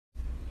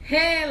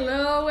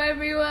Hello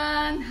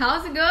everyone,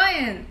 how's it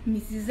going?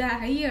 Mrs. Zah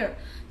here.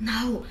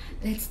 Now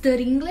let's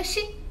study English.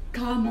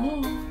 Come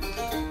on.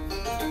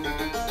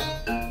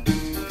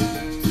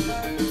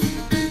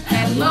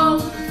 Hello,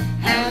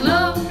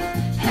 hello,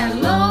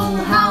 hello,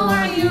 how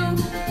are you?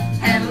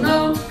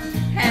 Hello,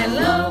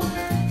 hello,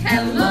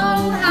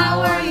 hello, how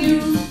are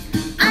you?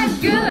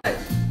 I'm good.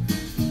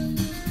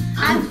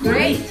 I'm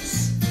great.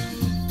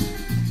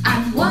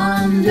 I'm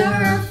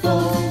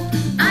wonderful.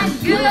 I'm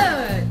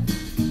good.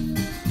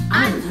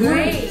 I'm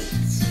great.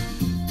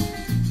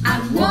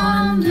 I'm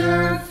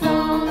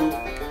wonderful.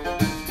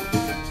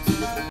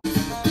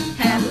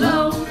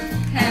 Hello,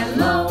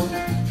 hello,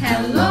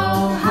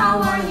 hello,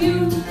 how are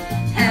you?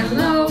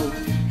 Hello,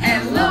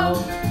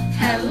 hello,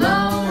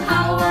 hello,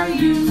 how are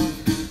you?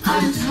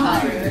 I'm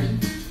tired.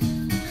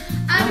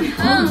 I'm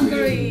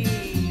hungry.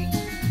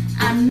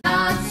 I'm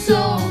not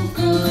so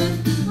good.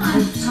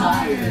 I'm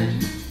tired.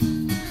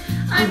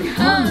 I'm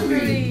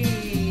hungry.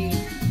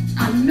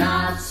 I'm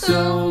not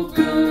so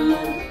good.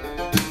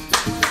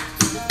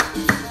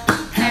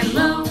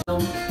 Hello,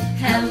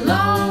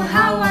 hello,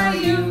 how are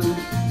you?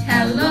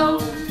 Hello,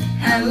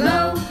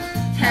 hello,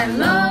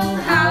 hello,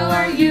 how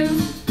are you?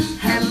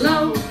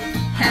 Hello,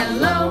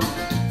 hello,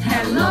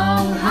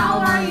 hello, how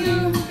are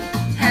you?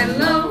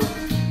 Hello,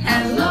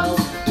 hello,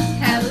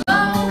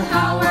 hello,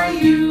 how are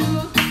you?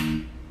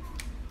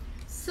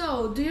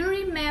 So, do you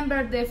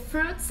remember the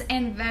fruits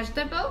and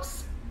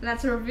vegetables?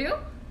 Let's review.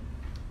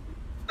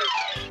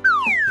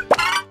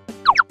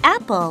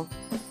 Apple.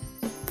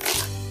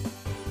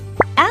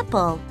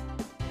 Apple.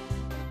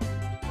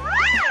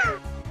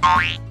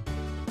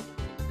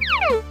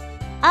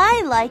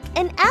 I like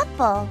an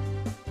apple.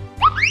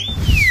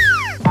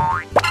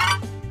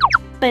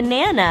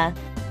 Banana.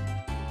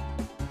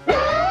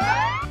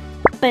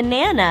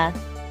 Banana.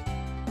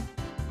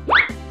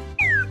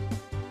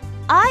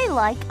 I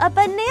like a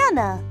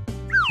banana.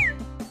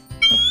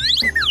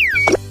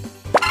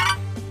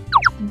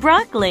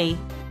 Broccoli.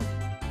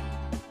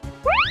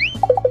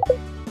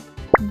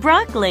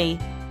 Broccoli.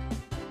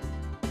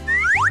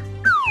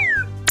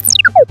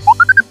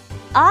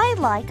 I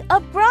like a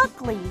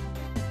broccoli.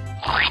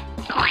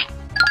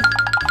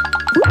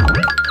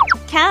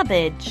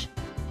 Cabbage.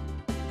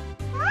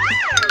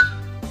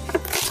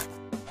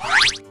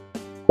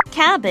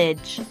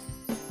 Cabbage.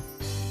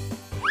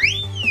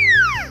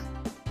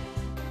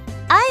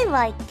 I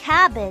like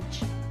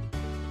cabbage.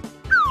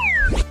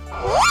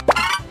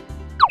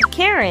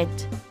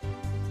 Carrot.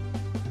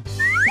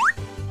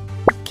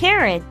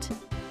 Carrot.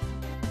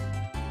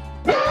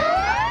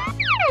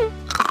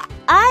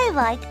 I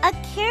like a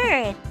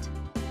carrot.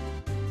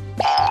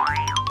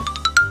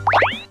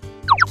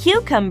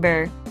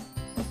 Cucumber.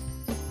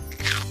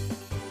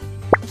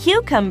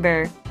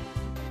 Cucumber.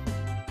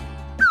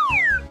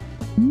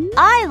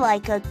 I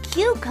like a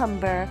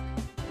cucumber.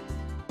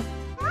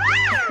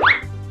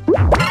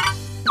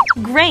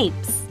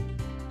 Grapes.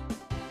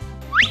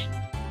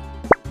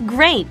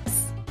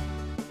 Grapes.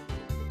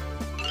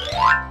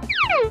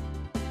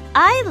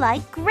 I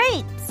like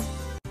grapes.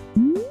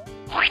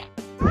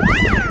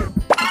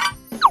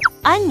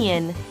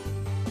 Onion.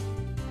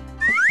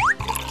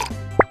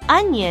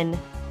 Onion.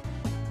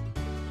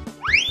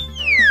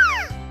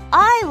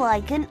 I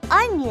like an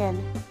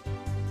onion.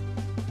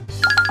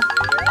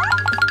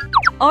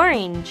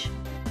 Orange.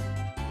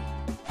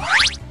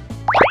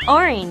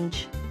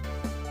 Orange.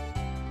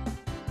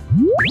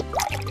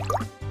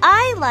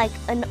 I like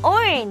an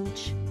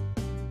orange.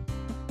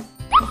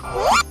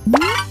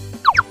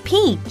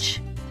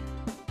 Peach.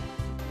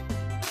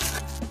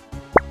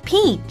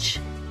 Peach.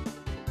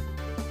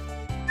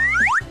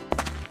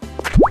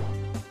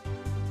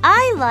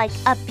 I like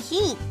a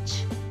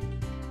peach.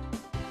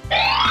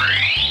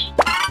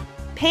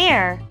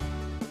 Pear.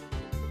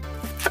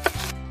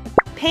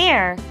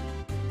 Pear.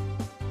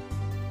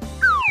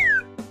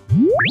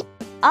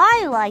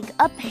 I like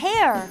a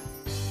pear.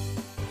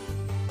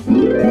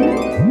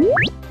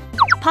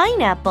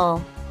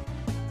 Pineapple.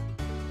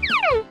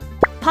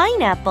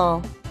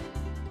 Pineapple.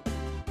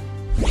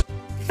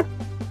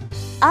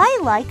 I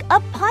like a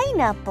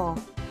pineapple.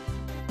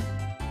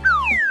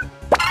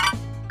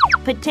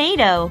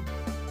 Potato.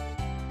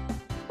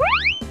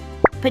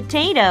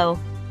 Potato.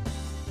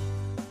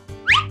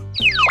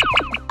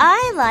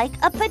 I like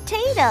a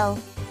potato.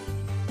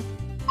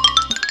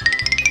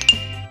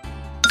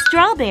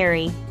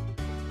 Strawberry.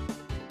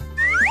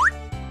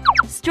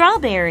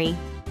 Strawberry.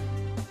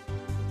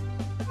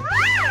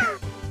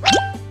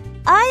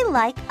 I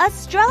like a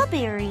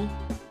strawberry.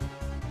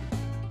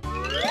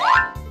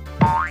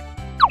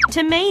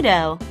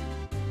 Tomato.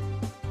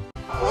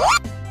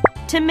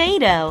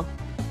 Tomato.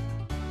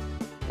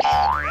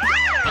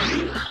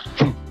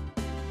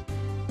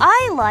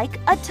 I like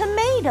a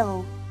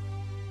tomato.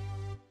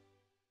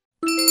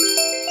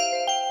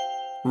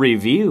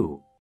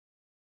 Review.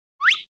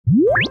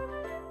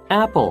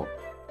 Apple.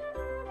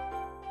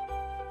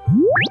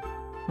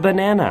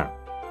 Banana.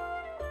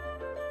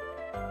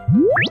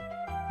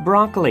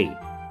 Broccoli.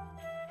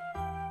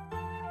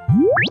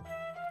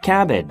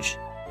 Cabbage.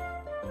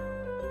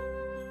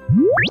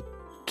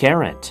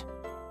 Carrot.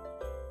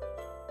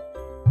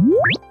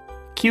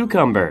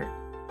 Cucumber.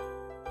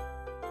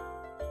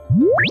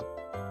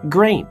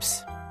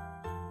 Grapes.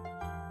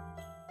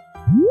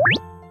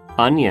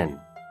 Onion.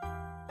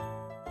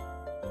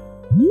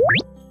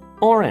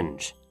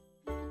 Orange.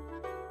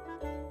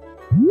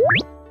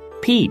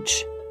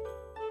 Peach.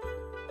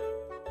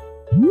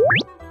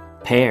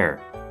 Pear.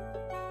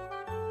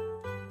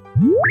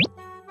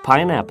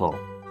 Pineapple.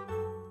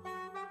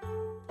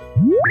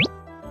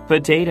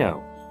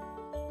 Potato.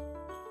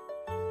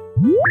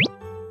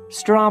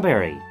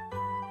 Strawberry.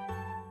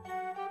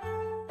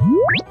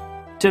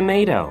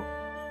 Tomato.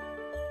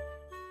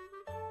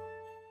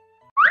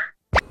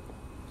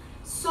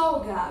 So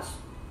guys,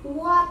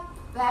 what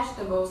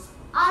vegetables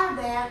are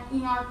there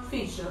in your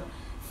freezer?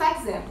 For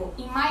example,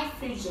 in my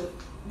freezer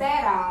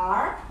there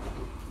are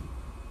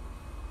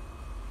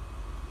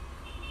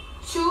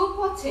 2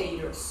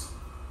 potatoes.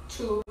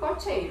 2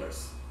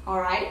 potatoes,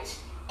 alright?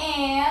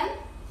 And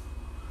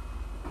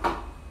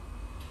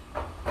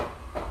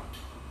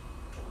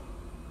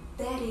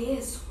there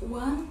is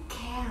 1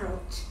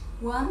 carrot.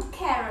 1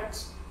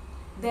 carrot.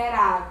 There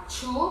are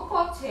 2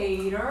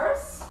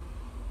 potatoes.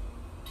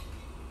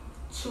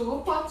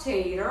 2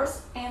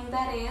 potatoes and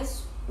there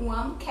is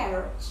 1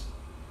 carrot.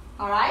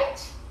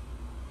 Alright?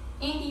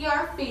 In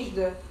your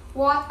freezer,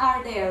 what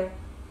are there?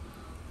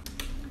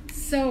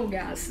 So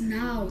guys,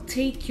 now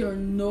take your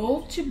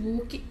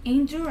notebook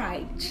and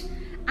write.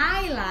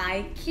 I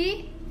like,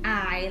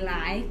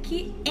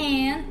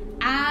 and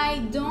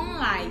I don't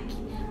like.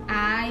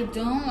 I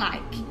don't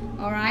like.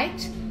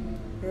 Alright?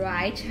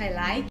 Write I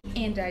like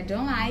and I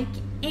don't like,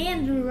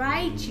 and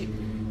write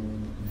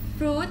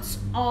fruits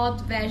or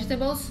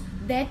vegetables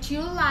that you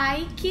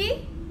like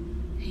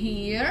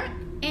here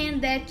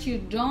and that you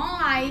don't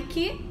like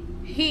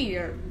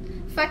here.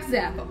 For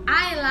example,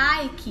 I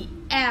like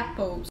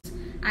apples.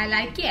 I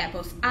like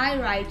apples. I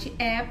write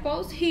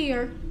apples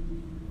here.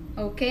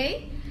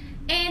 Okay?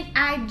 And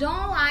I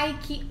don't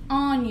like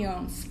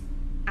onions.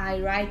 I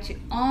write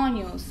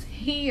onions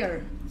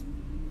here.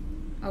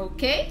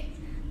 Okay?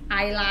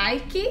 I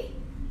like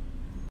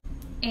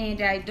and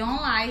I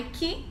don't like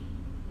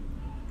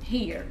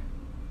here.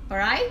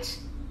 Alright?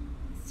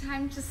 It's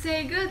time to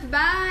say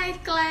goodbye,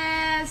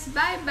 class.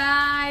 Bye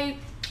bye.